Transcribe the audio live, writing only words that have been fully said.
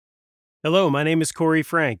Hello, my name is Corey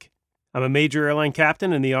Frank. I'm a major airline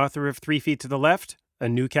captain and the author of 3 Feet to the Left, A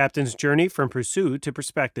New Captain's Journey from Pursuit to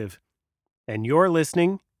Perspective. And you're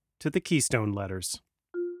listening to the Keystone Letters.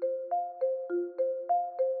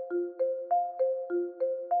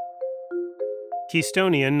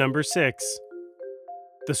 Keystonian number 6.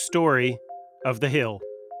 The Story of the Hill.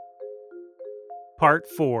 Part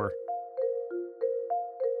 4.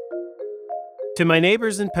 To my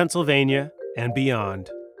neighbors in Pennsylvania and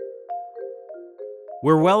beyond.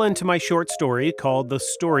 We're well into my short story called The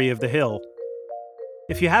Story of the Hill.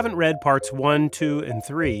 If you haven't read parts 1, 2, and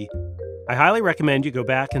 3, I highly recommend you go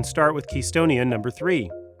back and start with Keystonian number 3.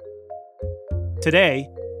 Today,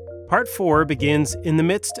 part 4 begins in the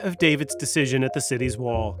midst of David's decision at the city's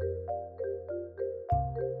wall.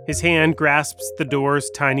 His hand grasps the door's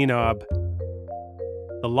tiny knob.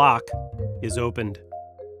 The lock is opened.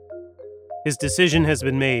 His decision has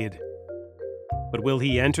been made. But will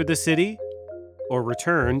he enter the city or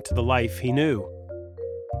return to the life he knew?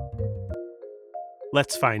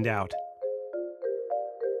 Let's find out.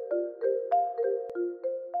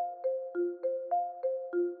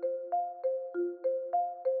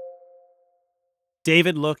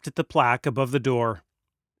 David looked at the plaque above the door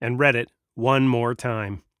and read it one more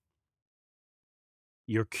time.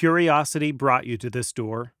 Your curiosity brought you to this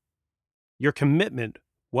door. Your commitment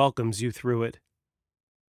welcomes you through it.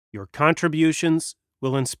 Your contributions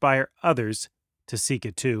will inspire others to seek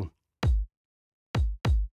it too.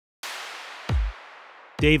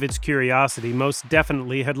 David's curiosity most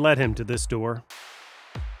definitely had led him to this door.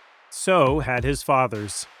 So had his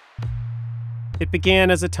father's. It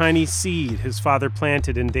began as a tiny seed his father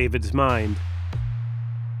planted in David's mind.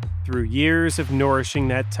 Through years of nourishing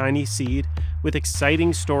that tiny seed with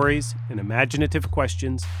exciting stories and imaginative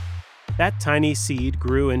questions, that tiny seed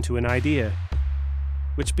grew into an idea,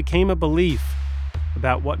 which became a belief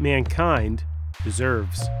about what mankind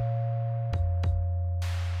deserves.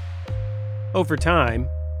 Over time,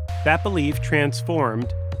 that belief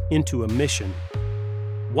transformed into a mission.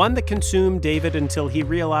 One that consumed David until he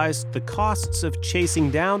realized the costs of chasing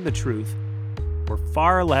down the truth were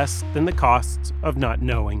far less than the costs of not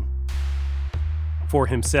knowing. For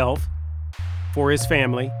himself, for his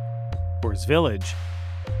family, for his village,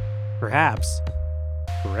 perhaps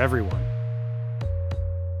for everyone.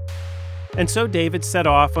 And so David set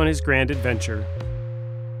off on his grand adventure.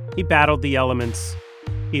 He battled the elements.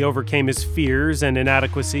 He overcame his fears and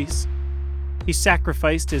inadequacies. He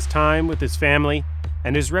sacrificed his time with his family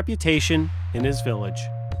and his reputation in his village.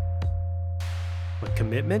 But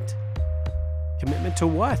commitment? Commitment to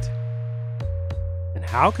what? And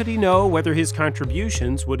how could he know whether his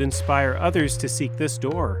contributions would inspire others to seek this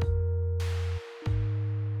door?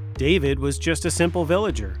 David was just a simple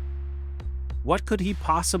villager. What could he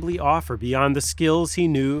possibly offer beyond the skills he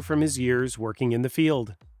knew from his years working in the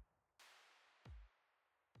field?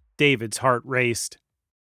 David's heart raced.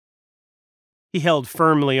 He held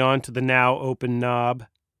firmly onto the now open knob.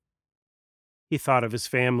 He thought of his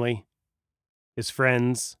family, his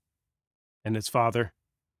friends, and his father.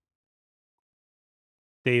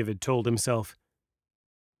 David told himself,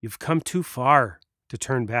 "You've come too far to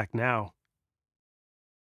turn back now."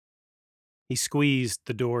 He squeezed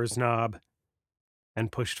the door's knob and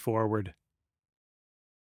pushed forward.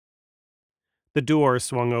 The door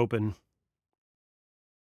swung open.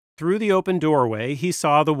 Through the open doorway, he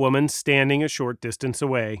saw the woman standing a short distance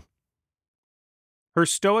away. Her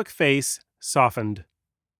stoic face softened.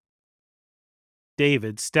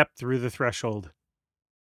 David stepped through the threshold.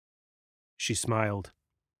 She smiled.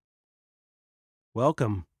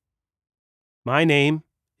 "Welcome. My name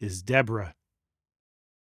is Deborah.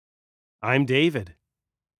 I'm David.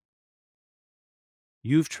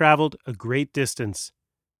 You've traveled a great distance.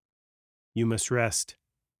 You must rest.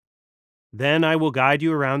 Then I will guide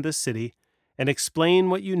you around this city and explain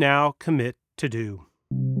what you now commit to do."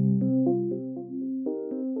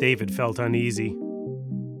 David felt uneasy.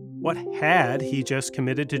 What had he just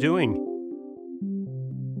committed to doing?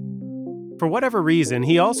 For whatever reason,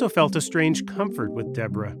 he also felt a strange comfort with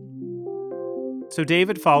Deborah. So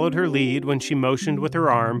David followed her lead when she motioned with her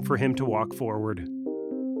arm for him to walk forward.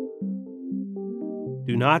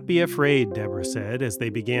 "Do not be afraid," Deborah said as they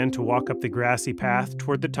began to walk up the grassy path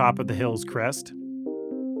toward the top of the hill's crest.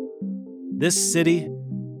 "This city,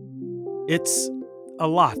 it's a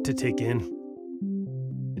lot to take in.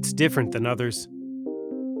 It's different than others.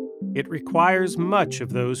 It requires much of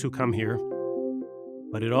those who come here,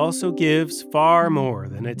 but it also gives far more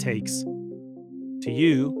than it takes. To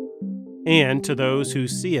you, and to those who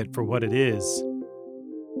see it for what it is."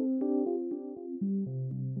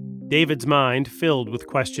 David's mind filled with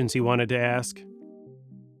questions he wanted to ask.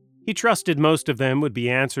 He trusted most of them would be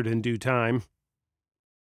answered in due time.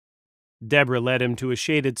 Deborah led him to a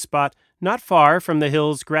shaded spot not far from the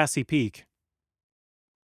hill's grassy peak.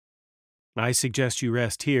 "I suggest you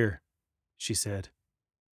rest here," she said.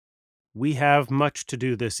 "We have much to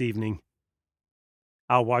do this evening.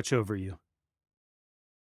 I'll watch over you."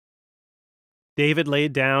 David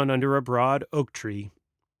laid down under a broad oak tree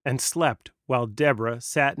and slept while Deborah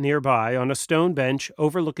sat nearby on a stone bench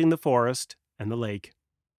overlooking the forest and the lake.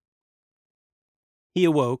 He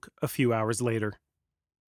awoke a few hours later.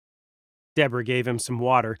 Deborah gave him some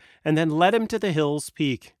water and then led him to the hill's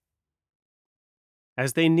peak.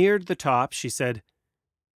 As they neared the top, she said,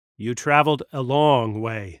 "You traveled a long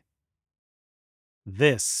way.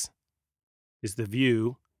 This is the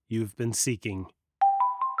view you've been seeking."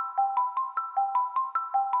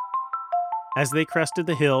 As they crested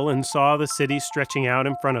the hill and saw the city stretching out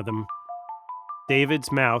in front of them,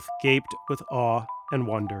 David's mouth gaped with awe and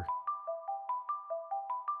wonder.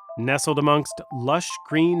 Nestled amongst lush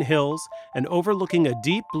green hills and overlooking a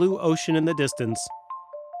deep blue ocean in the distance,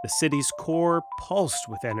 the city's core pulsed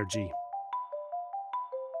with energy.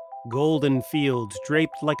 Golden fields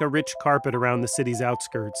draped like a rich carpet around the city's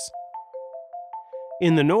outskirts.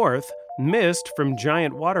 In the north, mist from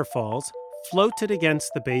giant waterfalls floated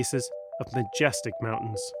against the bases of majestic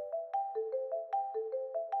mountains.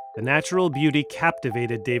 The natural beauty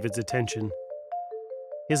captivated David's attention.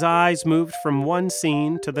 His eyes moved from one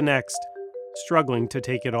scene to the next, struggling to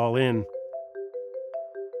take it all in.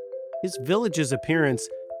 His village's appearance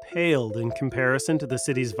paled in comparison to the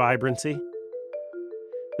city's vibrancy.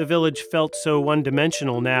 The village felt so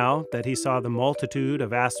one-dimensional now that he saw the multitude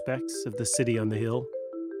of aspects of the city on the hill,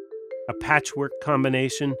 a patchwork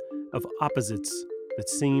combination of opposites that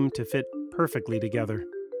seemed to fit perfectly together,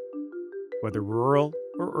 whether rural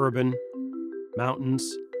or urban,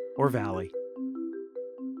 mountains or valley.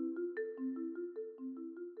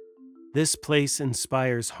 "This place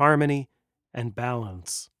inspires harmony and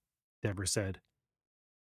balance," Deborah said.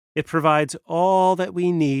 "It provides all that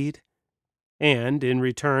we need, and in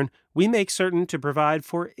return, we make certain to provide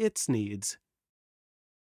for its needs.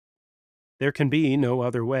 There can be no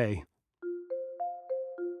other way.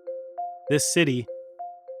 This city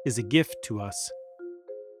is a gift to us,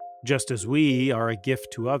 just as we are a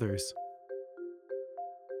gift to others."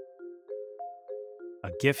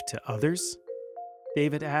 "A gift to others?"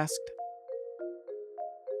 David asked.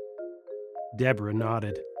 Deborah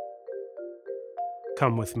nodded.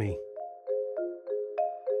 "Come with me."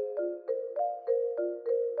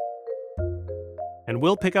 And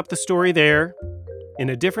we'll pick up the story there, in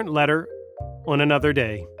a different letter, on another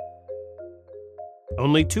day.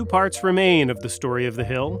 Only 2 parts remain of the story of the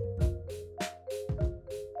hill.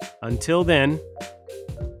 Until then,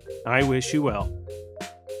 I wish you well.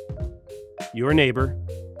 Your neighbor,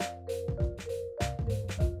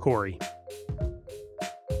 Corey.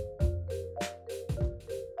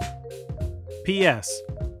 P.S.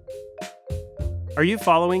 Are you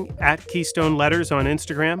following @Keystone Letters on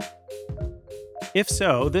Instagram? If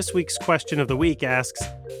so, this week's question of the week asks,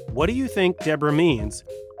 what do you think Deborah means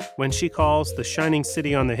when she calls the shining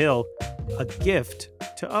city on the hill a gift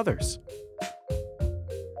to others?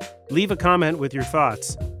 Leave a comment with your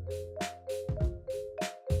thoughts.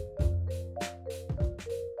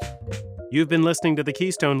 You've been listening to the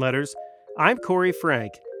Keystone Letters. I'm Corey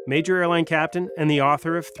Frank, Major Airline Captain and the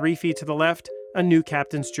author of 3 Feet to the Left, A New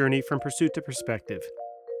Captain's Journey from Pursuit to Perspective.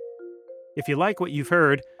 If you like what you've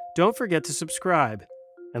heard, don't forget to subscribe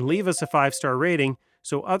and leave us a 5-star rating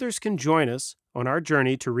so others can join us on our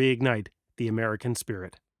journey to reignite the American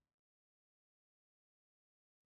spirit.